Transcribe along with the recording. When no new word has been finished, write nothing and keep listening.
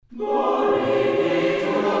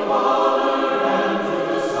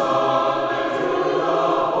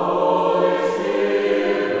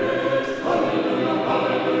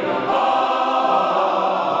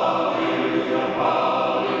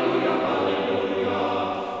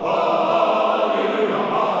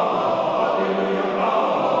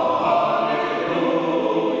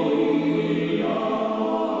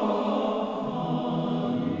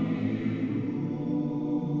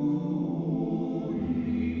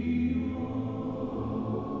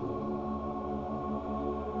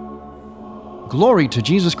Glory to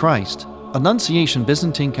Jesus Christ! Annunciation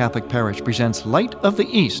Byzantine Catholic Parish presents Light of the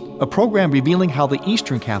East, a program revealing how the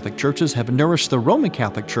Eastern Catholic Churches have nourished the Roman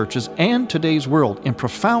Catholic Churches and today's world in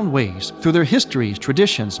profound ways through their histories,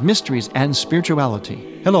 traditions, mysteries, and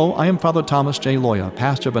spirituality. Hello, I am Father Thomas J. Loya,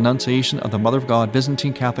 pastor of Annunciation of the Mother of God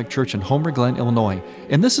Byzantine Catholic Church in Homer Glen, Illinois,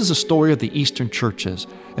 and this is a story of the Eastern Churches,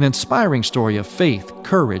 an inspiring story of faith,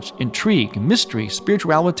 courage, intrigue, mystery,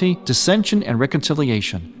 spirituality, dissension, and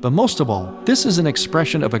reconciliation. But most of all, this is an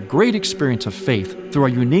expression of a great experience of faith through our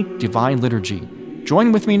unique divine liturgy.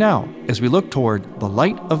 Join with me now as we look toward the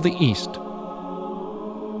Light of the East.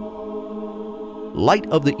 Light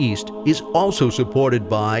of the East is also supported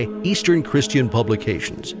by Eastern Christian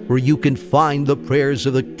Publications, where you can find the prayers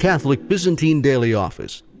of the Catholic Byzantine Daily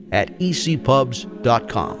Office at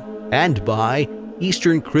ecpubs.com, and by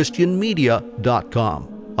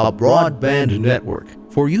EasternChristianMedia.com, a broadband network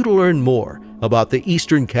for you to learn more about the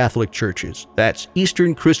Eastern Catholic Churches. That's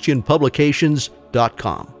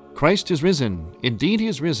EasternChristianPublications.com. Christ is risen. Indeed, He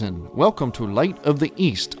is risen. Welcome to Light of the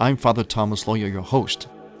East. I'm Father Thomas Loya, your host.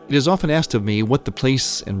 It is often asked of me what the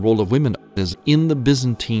place and role of women is in the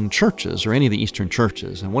Byzantine churches or any of the Eastern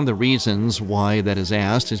churches. And one of the reasons why that is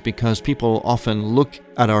asked is because people often look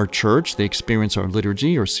at our church, they experience our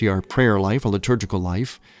liturgy or see our prayer life, our liturgical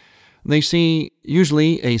life. They see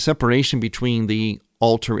usually a separation between the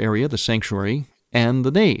altar area, the sanctuary, and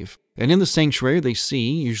the nave. And in the sanctuary, they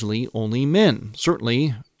see usually only men,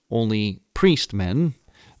 certainly only priest men,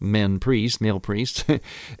 priests, male priests,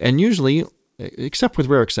 and usually, except with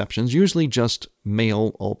rare exceptions, usually just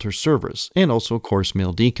male altar servers, and also, of course,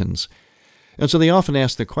 male deacons. And so they often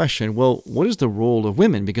ask the question, well, what is the role of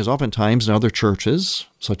women? Because oftentimes in other churches,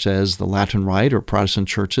 such as the Latin Rite or Protestant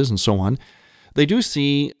churches and so on, they do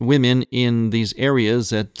see women in these areas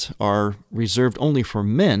that are reserved only for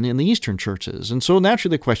men in the Eastern churches. And so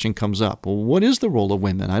naturally the question comes up, well, what is the role of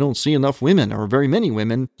women? I don't see enough women or very many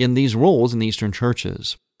women in these roles in the Eastern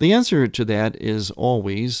churches. The answer to that is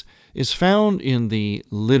found in the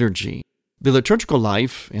liturgy, the liturgical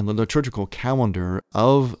life and the liturgical calendar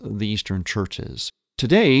of the Eastern churches.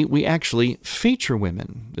 Today, we actually feature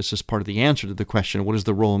women. This is part of the answer to the question, what is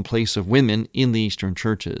the role and place of women in the Eastern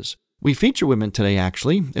churches? We feature women today,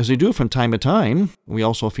 actually, as we do from time to time. We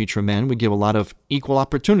also feature men. We give a lot of equal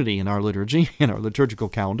opportunity in our liturgy, in our liturgical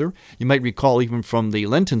calendar. You might recall even from the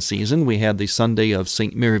Lenten season, we had the Sunday of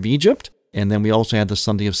St. Mary of Egypt, and then we also had the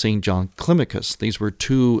Sunday of St. John Climacus. These were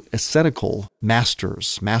two ascetical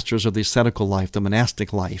masters of the ascetical life, the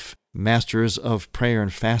monastic life, masters of prayer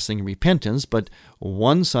and fasting and repentance. But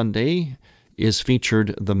one Sunday is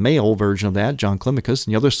featured the male version of that, John Climacus,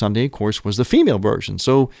 and the other Sunday, of course, was the female version.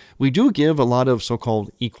 So we do give a lot of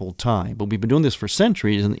so-called equal time, but we've been doing this for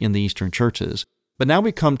centuries in the Eastern churches. But now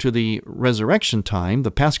we come to the resurrection time,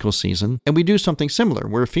 the Paschal season, and we do something similar.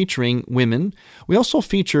 We're featuring women. We also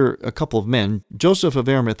feature a couple of men, Joseph of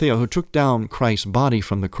Arimathea, who took down Christ's body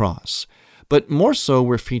from the cross. But more so,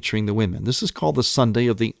 we're featuring the women. This is called the Sunday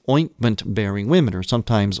of the ointment-bearing women, or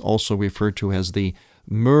sometimes also referred to as the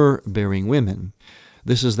myrrh-bearing women.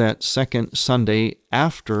 This is that second Sunday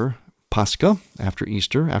after Pascha, after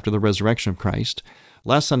Easter, after the resurrection of Christ.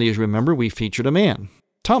 Last Sunday, as you remember, we featured a man,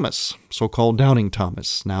 Thomas, so-called Doubting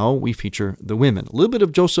Thomas. Now we feature the women. A little bit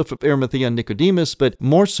of Joseph of Arimathea and Nicodemus, but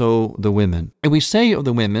more so the women. And we say of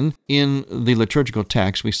the women in the liturgical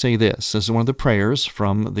text, we say this as one of the prayers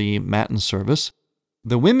from the Matin service.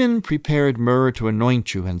 The women prepared myrrh to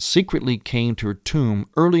anoint you and secretly came to her tomb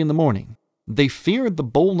early in the morning. They feared the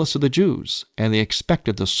boldness of the Jews, and they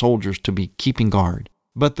expected the soldiers to be keeping guard.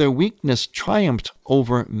 But their weakness triumphed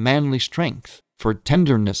over manly strength, for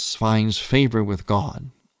tenderness finds favor with God.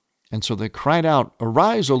 And so they cried out,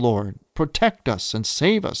 Arise, O Lord, protect us and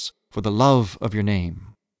save us for the love of your name.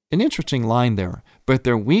 An interesting line there, but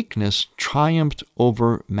their weakness triumphed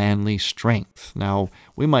over manly strength. Now,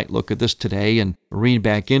 we might look at this today and read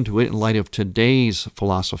back into it in light of today's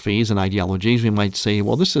philosophies and ideologies. We might say,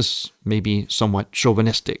 well, this is maybe somewhat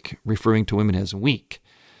chauvinistic, referring to women as weak.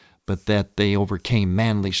 but that they overcame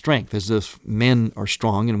manly strength, as if men are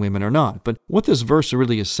strong and women are not. But what this verse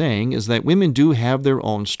really is saying is that women do have their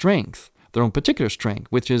own strength, their own particular strength,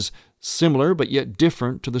 which is similar but yet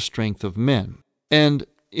different to the strength of men. And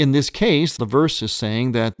in this case, the verse is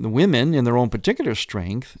saying that the women, in their own particular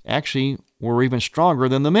strength, actually were even stronger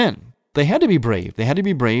than the men. They had to be brave. They had to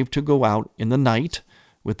be brave to go out in the night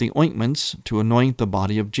with the ointments to anoint the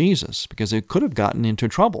body of Jesus, because they could have gotten into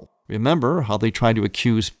trouble. Remember how they tried to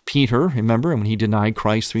accuse Peter, when he denied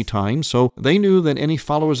Christ 3 times? So they knew that any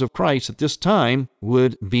followers of Christ at this time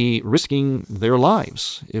would be risking their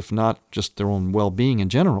lives, if not just their own well-being in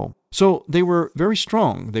general. So they were very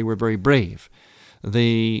strong. They were very brave.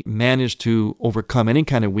 They managed to overcome any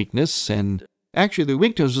kind of weakness, and actually the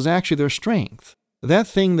weakness was actually their strength. That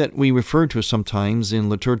thing that we refer to sometimes in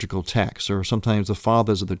liturgical texts, or sometimes the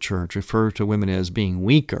fathers of the church refer to women as being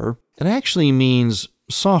weaker, it actually means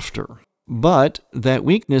softer. But that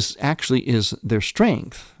weakness actually is their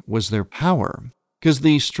strength, was their power. Because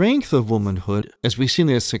the strength of womanhood, as we see in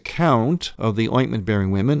this account of the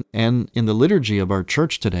ointment-bearing women and in the liturgy of our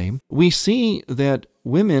church today, we see that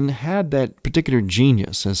women had that particular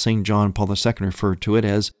genius, as St. John Paul II referred to it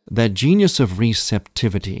as, that genius of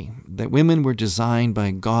receptivity, that women were designed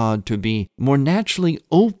by God to be more naturally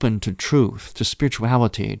open to truth, to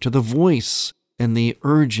spirituality, to the voice and the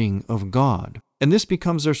urging of God. And this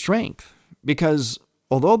becomes their strength, because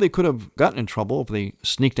although they could have gotten in trouble if they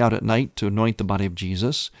sneaked out at night to anoint the body of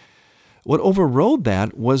Jesus, what overrode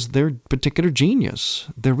that was their particular genius,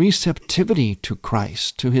 their receptivity to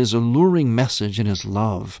Christ, to his alluring message and his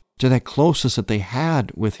love, to that closeness that they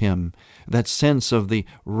had with him, that sense of the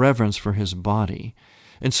reverence for his body.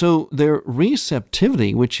 And so their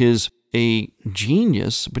receptivity, which is a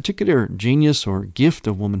genius, a particular genius or gift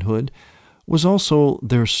of womanhood, was also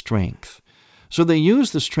their strength. So they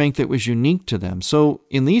used the strength that was unique to them. So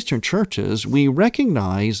in the Eastern churches, we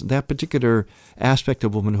recognize that particular aspect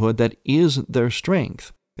of womanhood that is their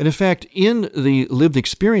strength. And in fact, in the lived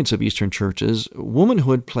experience of Eastern churches,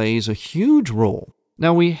 womanhood plays a huge role.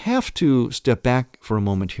 Now we have to step back for a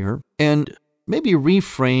moment here and maybe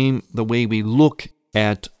reframe the way we look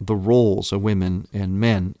at the roles of women and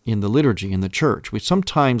men in the liturgy in the church. We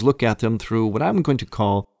sometimes look at them through what I'm going to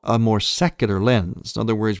call a more secular lens. In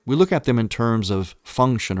other words, we look at them in terms of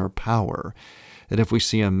function or power. That if we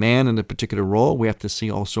see a man in a particular role, we have to see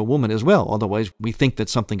also a woman as well. Otherwise, we think that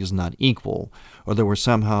something is not equal, or that we're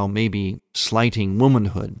somehow maybe slighting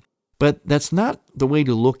womanhood. But that's not the way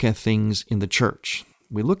to look at things in the church.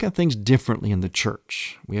 We look at things differently in the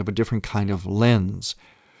church. We have a different kind of lens.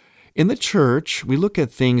 In the church, we look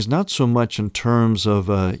at things not so much in terms of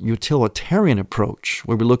a utilitarian approach,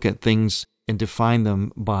 where we look at things and define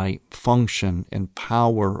them by function and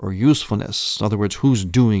power or usefulness. In other words, who's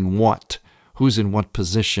doing what, who's in what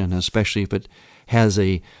position, especially if it has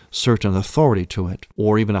a certain authority to it,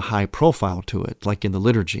 or even a high profile to it, like in the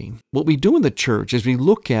liturgy. What we do in the church is we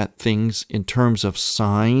look at things in terms of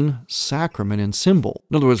sign, sacrament, and symbol.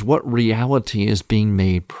 In other words, what reality is being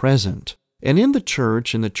made present. And in the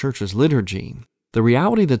church's liturgy, the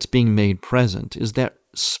reality that's being made present is that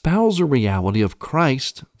spousal reality of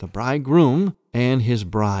Christ, the bridegroom, and his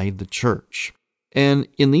bride, the church. And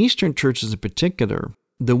in the Eastern churches in particular,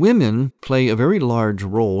 the women play a very large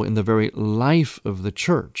role in the very life of the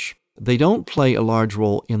church. They don't play a large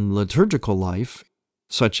role in liturgical life,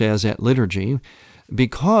 such as at liturgy,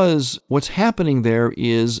 because what's happening there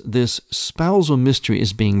is this spousal mystery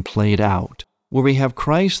is being played out, where we have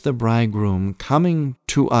Christ the bridegroom coming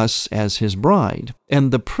to us as his bride. And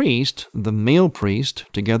the priest, the male priest,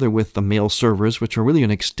 together with the male servers, which are really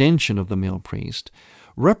an extension of the male priest,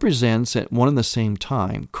 represents at one and the same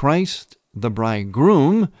time Christ the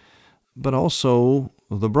bridegroom, but also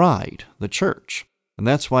the bride, the church. And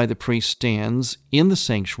that's why the priest stands in the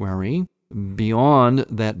sanctuary beyond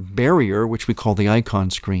that barrier, which we call the icon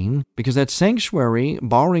screen, because that sanctuary,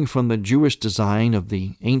 borrowing from the Jewish design of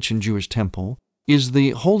the ancient Jewish temple, is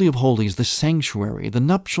the Holy of Holies, the sanctuary, the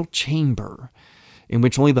nuptial chamber, in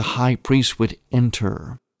which only the high priest would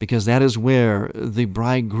enter, because that is where the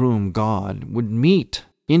bridegroom, God, would meet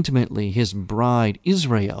intimately his bride,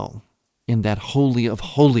 Israel, in that Holy of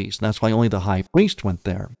Holies. That's why only the high priest went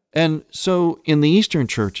there. And so in the Eastern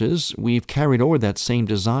churches, we've carried over that same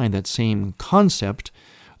design, that same concept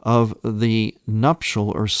of the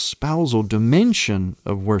nuptial or spousal dimension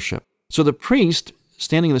of worship. So the priest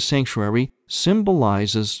standing in the sanctuary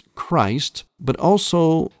symbolizes Christ, but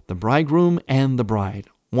also the bridegroom and the bride,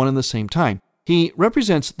 one and the same time. He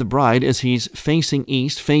represents the bride as he's facing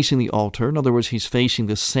east, facing the altar. In other words, he's facing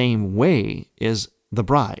the same way as the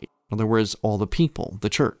bride. In other words, all the people, the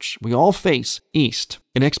church. We all face east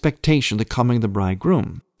in expectation of the coming of the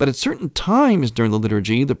bridegroom. But at certain times during the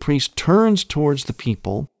liturgy, the priest turns towards the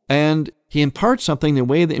people and he imparts something in the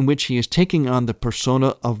way in which he is taking on the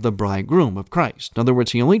persona of the bridegroom of Christ. In other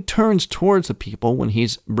words, he only turns towards the people when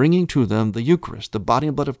he's bringing to them the Eucharist, the body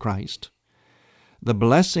and blood of Christ, the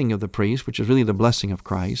blessing of the priest, which is really the blessing of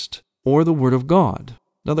Christ, or the Word of God.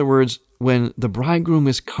 In other words, when the bridegroom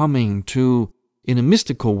is coming to, in a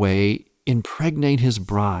mystical way, impregnate his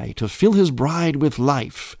bride, to fill his bride with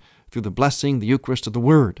life through the blessing, the Eucharist, of the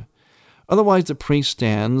Word. Otherwise, the priest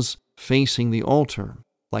stands facing the altar,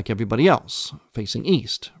 like everybody else, facing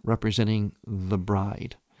east, representing the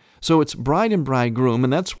bride. So it's bride and bridegroom,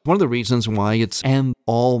 and that's one of the reasons why it's an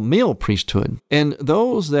all-male priesthood. And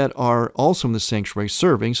those that are also in the sanctuary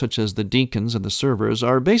serving, such as the deacons and the servers,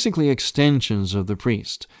 are basically extensions of the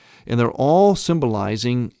priest. And they're all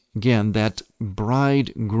symbolizing, again, that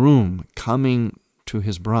bridegroom coming to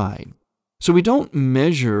his bride. So we don't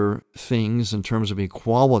measure things in terms of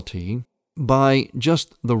equality by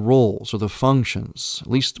just the roles or the functions. At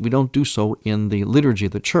least we don't do so in the liturgy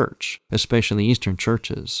of the church, especially in the Eastern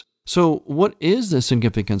churches. So what is the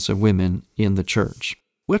significance of women in the church?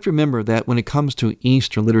 We have to remember that when it comes to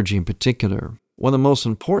Eastern liturgy in particular, one of the most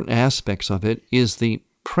important aspects of it is the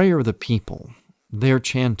prayer of the people. They're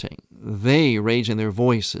chanting, they raising their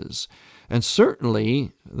voices. And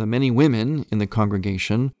certainly the many women in the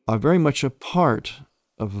congregation are very much a part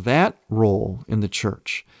of that role in the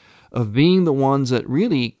church, of being the ones that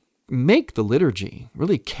really make the liturgy,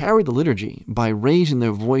 really carry the liturgy by raising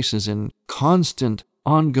their voices in constant,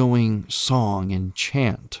 ongoing song and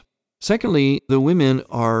chant. Secondly, the women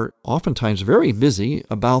are oftentimes very busy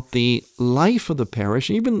about the life of the parish,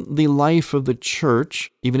 even the life of the church,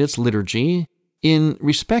 even its liturgy, in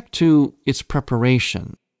respect to its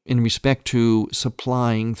preparation, in respect to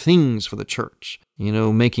supplying things for the church.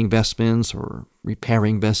 Making vestments or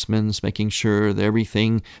repairing vestments, making sure that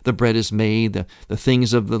everything, the bread is made, the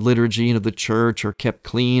things of the liturgy and of the church are kept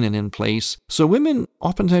clean and in place. So women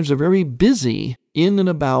oftentimes are very busy in and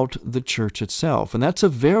about the church itself, and that's a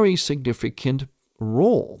very significant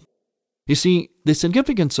role. You see, the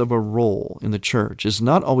significance of a role in the church is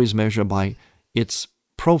not always measured by its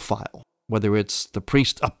profile. Whether it's the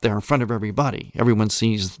priest up there in front of everybody, everyone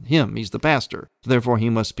sees him, he's the pastor. Therefore, he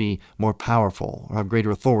must be more powerful or have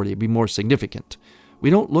greater authority, be more significant. We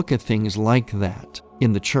don't look at things like that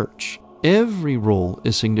in the church. Every role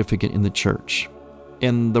is significant in the church.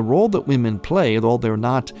 And the role that women play, though they're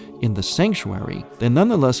not in the sanctuary, they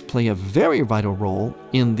nonetheless play a very vital role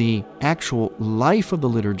in the actual life of the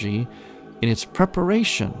liturgy, in its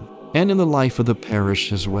preparation, and in the life of the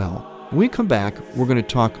parish as well. When we come back, we're going to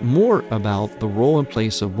talk more about the role and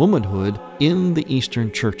place of womanhood in the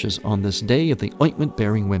Eastern churches on this day of the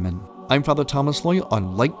ointment-bearing women. I'm Father Thomas Loya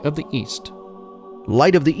on Light of the East.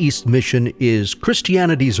 Light of the East mission is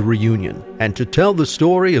Christianity's reunion, and to tell the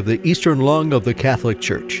story of the Eastern lung of the Catholic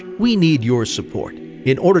Church, we need your support.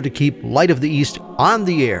 In order to keep Light of the East on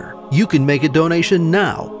the air, you can make a donation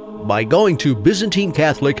now by going to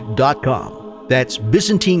ByzantineCatholic.com. That's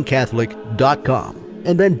ByzantineCatholic.com.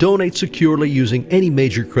 And then donate securely using any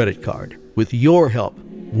major credit card. With your help,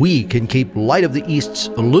 we can keep Light of the East's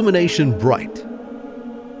illumination bright.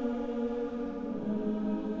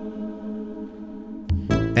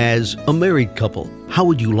 As a married couple, how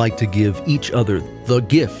would you like to give each other the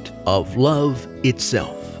gift of love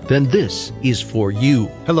itself? Then this is for you.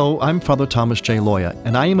 Hello, I'm Father Thomas J. Loya,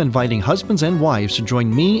 and I am inviting husbands and wives to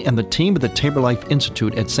join me and the team at the Tabor Life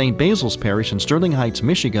Institute at St. Basil's Parish in Sterling Heights,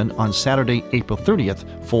 Michigan on Saturday, April 30th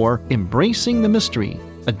for Embracing the Mystery,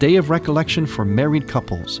 a day of recollection for married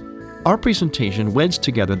couples. Our presentation weds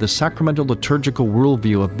together the sacramental liturgical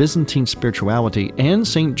worldview of Byzantine spirituality and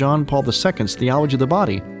St. John Paul II's theology of the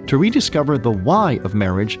body to rediscover the why of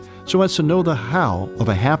marriage so as to know the how of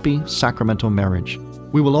a happy sacramental marriage.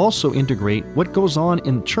 We will also integrate what goes on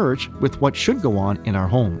in church with what should go on in our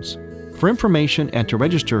homes. For information and to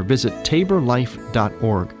register, visit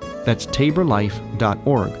taborlife.org. That's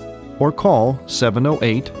taborlife.org. Or call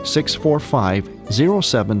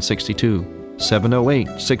 708-645-0762.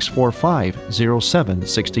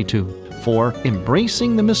 708-645-0762 for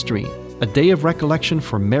Embracing the Mystery, a day of recollection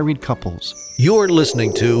for married couples. You're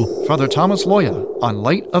listening to Father Thomas Loya on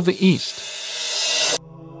Light of the East.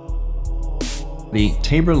 The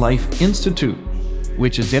Tabor Life Institute,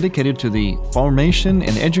 which is dedicated to the formation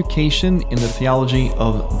and education in the theology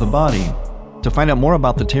of the body. To find out more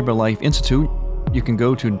about the Tabor Life Institute, you can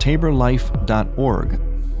go to taborlife.org.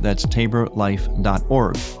 That's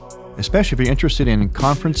taborlife.org. Especially if you're interested in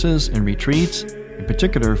conferences and retreats, in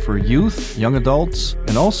particular for youth, young adults,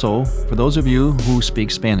 and also for those of you who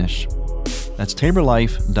speak Spanish. That's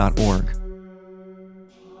taborlife.org.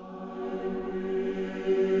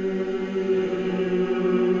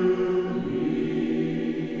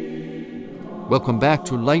 Welcome back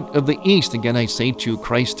to Light of the East. Again, I say to you,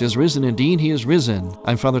 Christ is risen. Indeed, He is risen.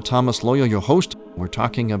 I'm Father Thomas Loya, your host. We're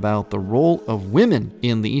talking about the role of women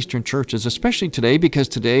in the Eastern churches, especially today, because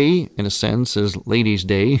today, in a sense, is Ladies'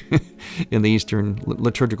 Day in the Eastern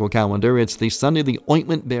liturgical calendar. It's the Sunday of the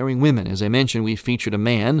ointment-bearing women. As I mentioned, we featured a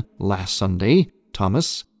man last Sunday,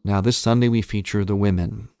 Thomas. Now this Sunday, we feature the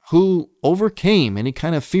women who overcame any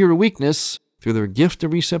kind of fear or weakness through their gift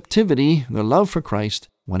of receptivity, their love for Christ,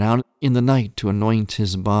 went out in the night to anoint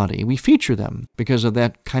His body. We feature them because of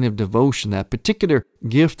that kind of devotion, that particular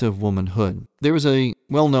gift of womanhood. There is a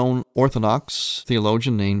well-known Orthodox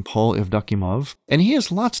theologian named Paul Evdokimov, and he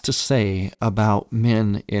has lots to say about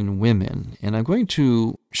men and women. And I'm going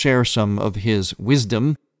to share some of his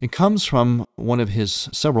wisdom. It comes from one of his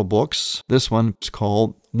several books. This one is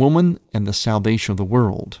called Woman and the Salvation of the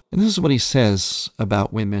World. And this is what he says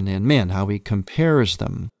about women and men, how he compares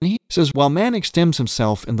them. And he says, while man extends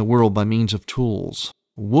himself in the world by means of tools,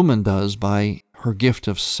 woman does by her gift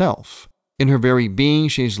of self. In her very being,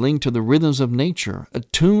 she is linked to the rhythms of nature,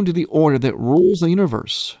 attuned to the order that rules the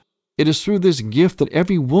universe. It is through this gift that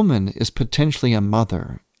every woman is potentially a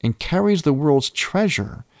mother and carries the world's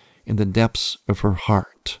treasure in the depths of her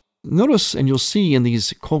heart. Notice, and you'll see in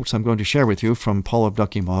these quotes I'm going to share with you from Paul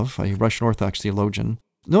Evdokimov, a Russian Orthodox theologian,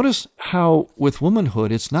 notice how with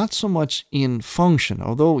womanhood it's not so much in function,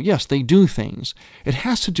 although yes, they do things. It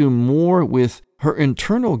has to do more with her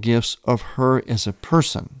internal gifts of her as a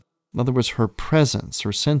person. In other words, her presence,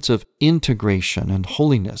 her sense of integration and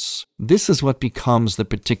holiness. This is what becomes the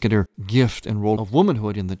particular gift and role of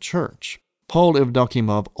womanhood in the church. Paul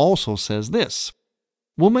Evdokimov also says this: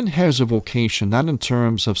 woman has a vocation not in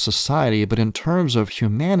terms of society, but in terms of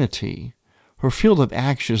humanity. Her field of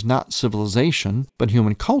action is not civilization, but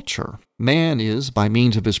human culture. Man is, by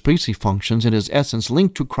means of his priestly functions, in his essence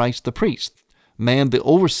linked to Christ the priest. Man, the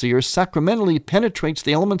overseer, sacramentally penetrates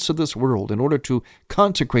the elements of this world in order to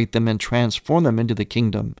consecrate them and transform them into the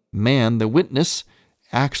kingdom. Man, the witness,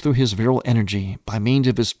 acts through his virile energy by means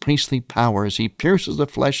of his priestly powers. He pierces the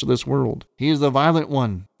flesh of this world. He is the violent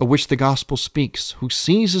one of which the gospel speaks, who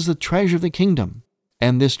seizes the treasure of the kingdom.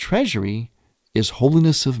 And this treasury is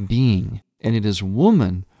holiness of being, and it is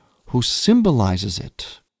woman who symbolizes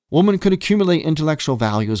it. Woman could accumulate intellectual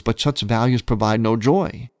values, but such values provide no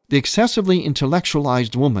joy. The excessively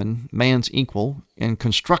intellectualized woman, man's equal and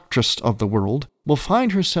constructress of the world, will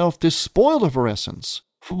find herself despoiled of her essence.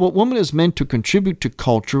 For what woman is meant to contribute to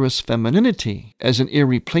culture is femininity, as an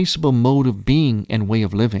irreplaceable mode of being and way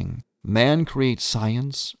of living. Man creates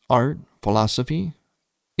science, art, philosophy,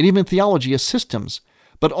 and even theology as systems,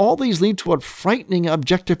 but all these lead to a frightening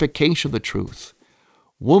objectification of the truth.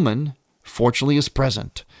 Woman, fortunately, is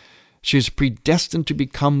present. She is predestined to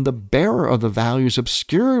become the bearer of the values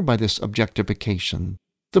obscured by this objectification,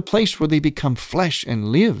 the place where they become flesh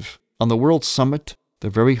and live. On the world summit, the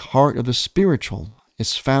very heart of the spiritual,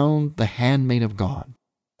 is found the handmaid of God,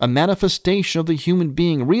 a manifestation of the human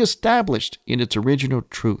being reestablished in its original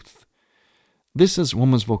truth. This is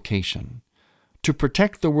woman's vocation, to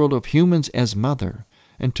protect the world of humans as mother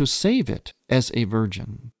and to save it as a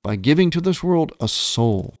virgin by giving to this world a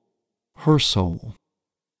soul, her soul.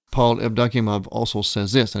 Paul Evdokimov also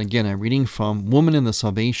says this, and again I'm reading from Woman and the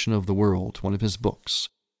Salvation of the World, one of his books.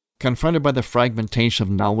 Confronted by the fragmentation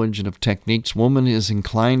of knowledge and of techniques, woman is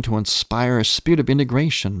inclined to inspire a spirit of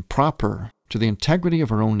integration proper to the integrity of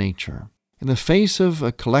her own nature. In the face of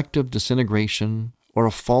a collective disintegration or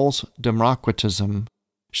a false democratism,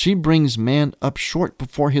 she brings man up short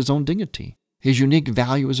before his own dignity, his unique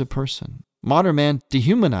value as a person. Modern man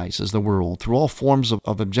dehumanizes the world through all forms of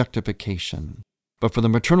objectification. But for the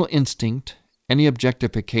maternal instinct, any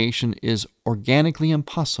objectification is organically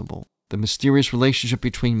impossible. The mysterious relationship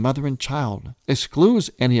between mother and child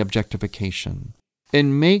excludes any objectification. It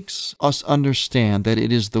makes us understand that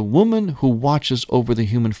it is the woman who watches over the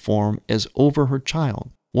human form as over her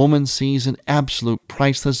child. Woman sees an absolute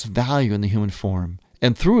priceless value in the human form,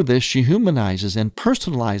 and through this she humanizes and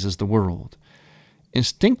personalizes the world.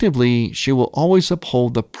 Instinctively, she will always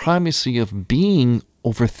uphold the primacy of being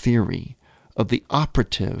over theory, of the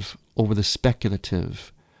operative over the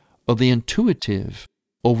speculative, of the intuitive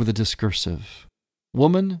over the discursive.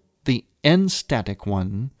 Woman, the enstatic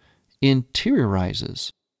one,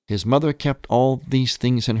 interiorizes. His mother kept all these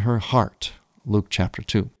things in her heart, Luke chapter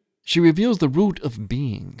 2. She reveals the root of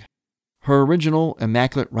being, her original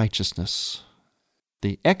immaculate righteousness.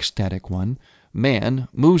 The ecstatic one man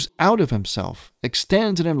moves out of himself,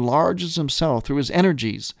 extends and enlarges himself through his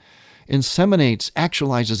energies, inseminates,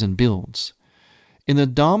 actualizes, and builds. In the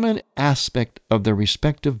dominant aspect of their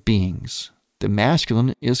respective beings, the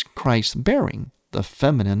masculine is Christ-bearing, the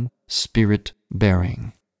feminine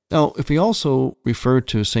Spirit-bearing. Now, if we also refer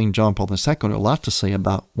to St. John Paul II, a lot to say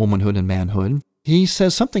about womanhood and manhood, he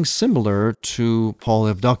says something similar to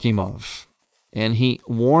Paul Evdokimov. And he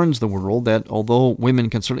warns the world that although women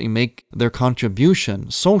can certainly make their contribution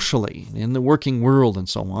socially in the working world and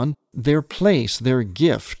so on, their place, their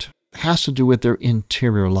gift, has to do with their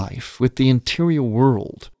interior life, with the interior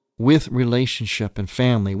world, with relationship and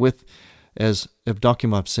family, with, as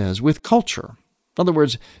Evdokimov says, with culture. In other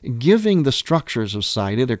words, giving the structures of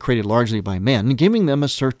society, they're created largely by men, giving them a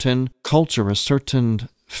certain culture, a certain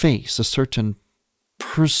face, a certain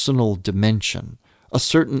personal dimension, a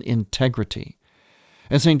certain integrity.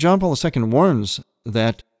 And St. John Paul II warns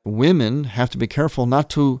that women have to be careful not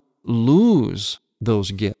to lose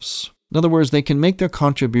those gifts. In other words, they can make their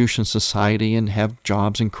contribution to society and have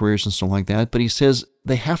jobs and careers and so on like that, but he says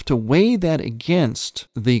they have to weigh that against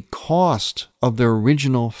the cost of their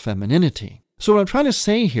original femininity. So what I'm trying to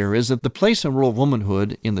say here is that the place and role of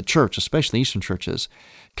womanhood in the church, especially Eastern churches,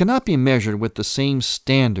 cannot be measured with the same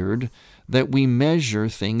standard that we measure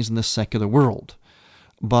things in the secular world,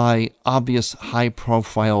 by obvious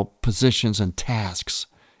high-profile positions and tasks.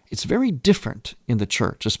 It's very different in the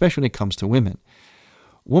church, especially when it comes to women.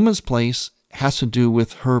 Woman's place has to do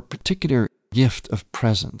with her particular gift of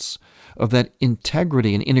presence, of that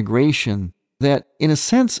integrity and integration, that, in a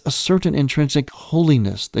sense, a certain intrinsic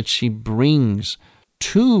holiness that she brings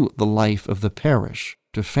to the life of the parish,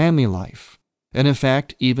 to family life, and in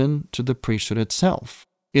fact, even to the priesthood itself.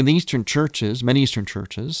 In the Eastern churches, many Eastern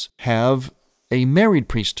churches have a married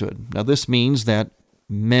priesthood. Now, this means that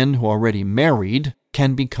men who are already married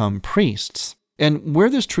can become priests. And where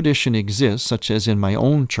this tradition exists, such as in my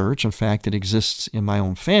own church, in fact, it exists in my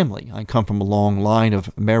own family. I come from a long line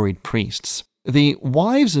of married priests. The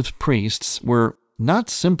wives of priests were not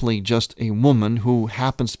simply just a woman who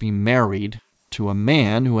happens to be married to a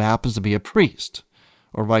man who happens to be a priest,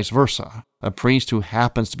 or vice versa, a priest who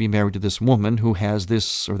happens to be married to this woman who has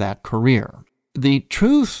this or that career. The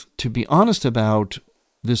truth, to be honest about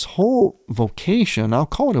this whole vocation, I'll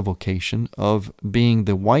call it a vocation, of being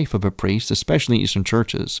the wife of a priest, especially in Eastern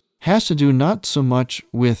churches, has to do not so much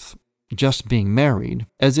with just being married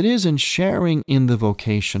as it is in sharing in the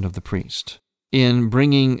vocation of the priest, in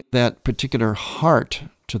bringing that particular heart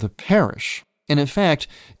to the parish. And in fact,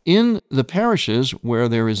 in the parishes where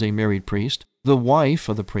there is a married priest, the wife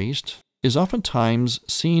of the priest is oftentimes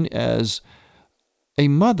seen as a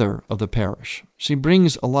mother of the parish. She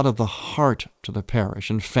brings a lot of the heart to the parish.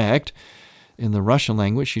 In fact, in the Russian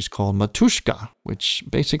language, she's called Matushka, which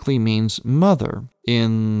basically means mother.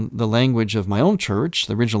 In the language of my own church,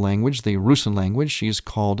 the original language, the Russian language, she's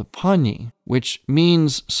called Pani, which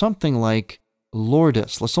means something like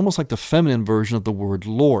lordess. It's almost like the feminine version of the word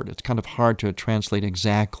Lord. It's kind of hard to translate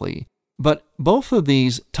exactly. But both of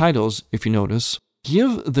these titles, if you notice,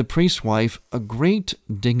 give the priest's wife a great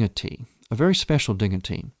dignity, a very special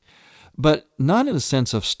dignity, but not in a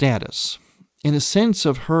sense of status, in a sense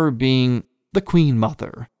of her being the queen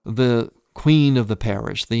mother, the queen of the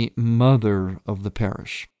parish, the mother of the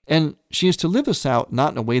parish. And she is to live this out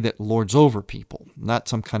not in a way that lords over people, not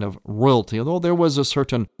some kind of royalty, although there was a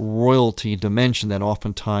certain royalty dimension that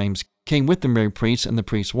oftentimes came with the married priest and the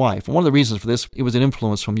priest's wife. And one of the reasons for this, it was an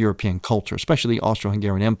influence from European culture, especially the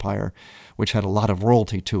Austro-Hungarian Empire, which had a lot of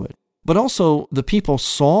royalty to it. But also, the people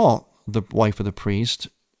saw the wife of the priest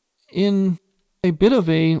in a bit of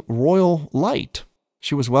a royal light.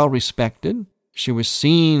 She was well respected. She was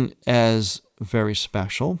seen as very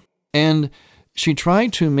special. And she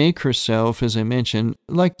tried to make herself, as I mentioned,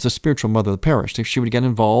 like the spiritual mother of the parish. She would get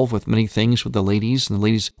involved with many things with the ladies and the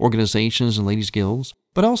ladies' organizations and ladies' guilds,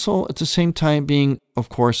 but also at the same time being, of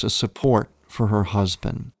course, a support for her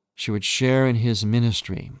husband. She would share in his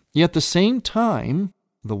ministry. Yet at the same time,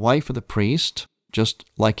 the wife of the priest, just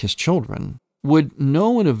like his children, would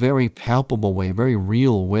know in a very palpable way, very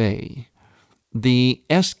real way, the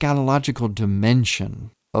eschatological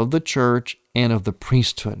dimension of the church and of the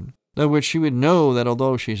priesthood. In other words, she would know that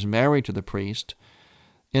although she's married to the priest,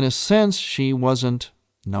 in a sense, she wasn't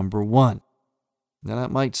number one. Now,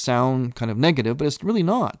 that might sound kind of negative, but it's really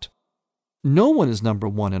not. No one is number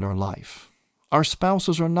one in our life. Our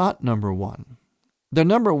spouses are not number one. They're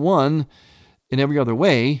number one in every other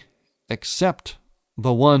way except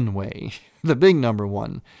the one way, the big number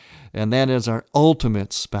one, and that is our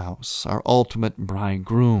ultimate spouse, our ultimate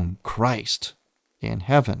bridegroom, Christ in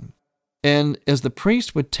heaven. And as the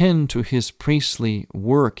priest would tend to his priestly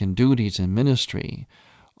work and duties and ministry,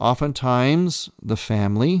 oftentimes the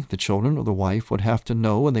family, the children or the wife, would have to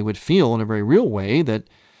know, and they would feel in a very real way, that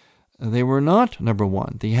they were not number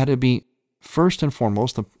one. They had to be first and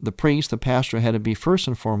foremost, the priest, the pastor, had to be first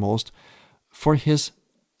and foremost for his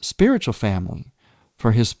spiritual family,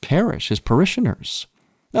 for his parish, his parishioners.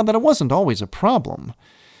 Now, that it wasn't always a problem,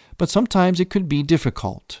 but sometimes it could be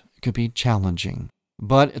difficult. It could be challenging.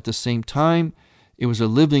 But at the same time, it was a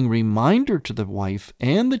living reminder to the wife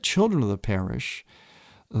and the children of the parish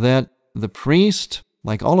that the priest,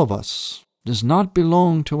 like all of us, does not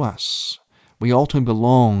belong to us. We ultimately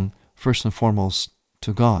belong first and foremost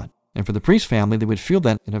to God. And for the priest family, they would feel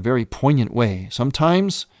that in a very poignant way.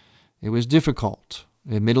 Sometimes it was difficult,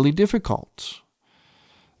 admittedly difficult.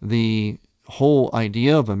 The whole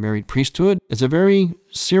idea of a married priesthood is a very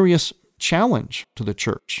serious challenge to the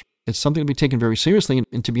church. It's something to be taken very seriously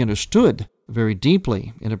and to be understood very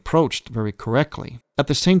deeply and approached very correctly. At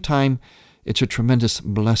the same time, it's a tremendous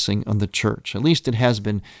blessing on the church. At least it has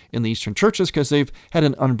been in the Eastern churches, because they've had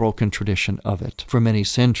an unbroken tradition of it for many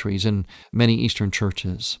centuries in many Eastern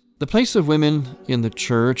churches. The place of women in the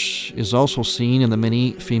church is also seen in the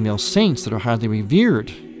many female saints that are highly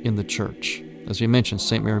revered in the church. As we mentioned,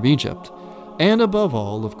 St. Mary of Egypt. And above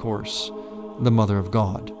all, of course, the Mother of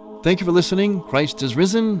God. Thank you for listening. Christ is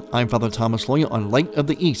risen. I'm Father Thomas Loya on Light of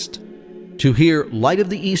the East. To hear Light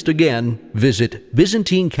of the East again, visit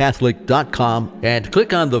ByzantineCatholic.com and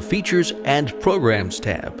click on the Features and Programs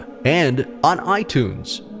tab. And on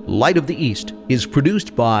iTunes, Light of the East is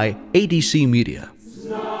produced by ADC Media.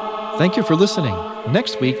 Thank you for listening.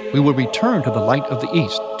 Next week, we will return to the Light of the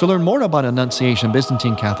East. To learn more about Annunciation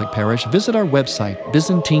Byzantine Catholic Parish, visit our website,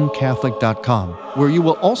 ByzantineCatholic.com, where you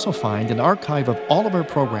will also find an archive of all of our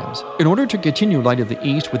programs. In order to continue Light of the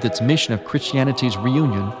East with its mission of Christianity's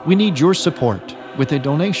reunion, we need your support with a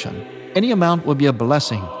donation. Any amount will be a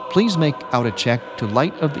blessing. Please make out a check to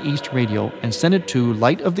Light of the East Radio and send it to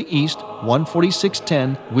Light of the East,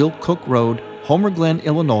 14610 Will Cook Road, Homer Glen,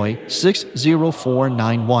 Illinois,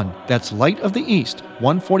 60491. That's Light of the East,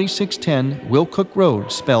 14610 Will Cook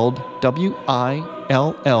Road, spelled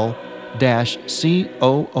WILL-COOK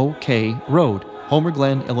Road, Homer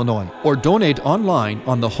Glen, Illinois. Or donate online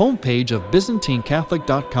on the homepage of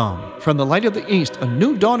ByzantineCatholic.com. From the Light of the East, a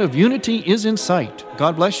new dawn of unity is in sight.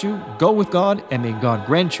 God bless you, go with God, and may God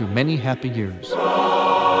grant you many happy years.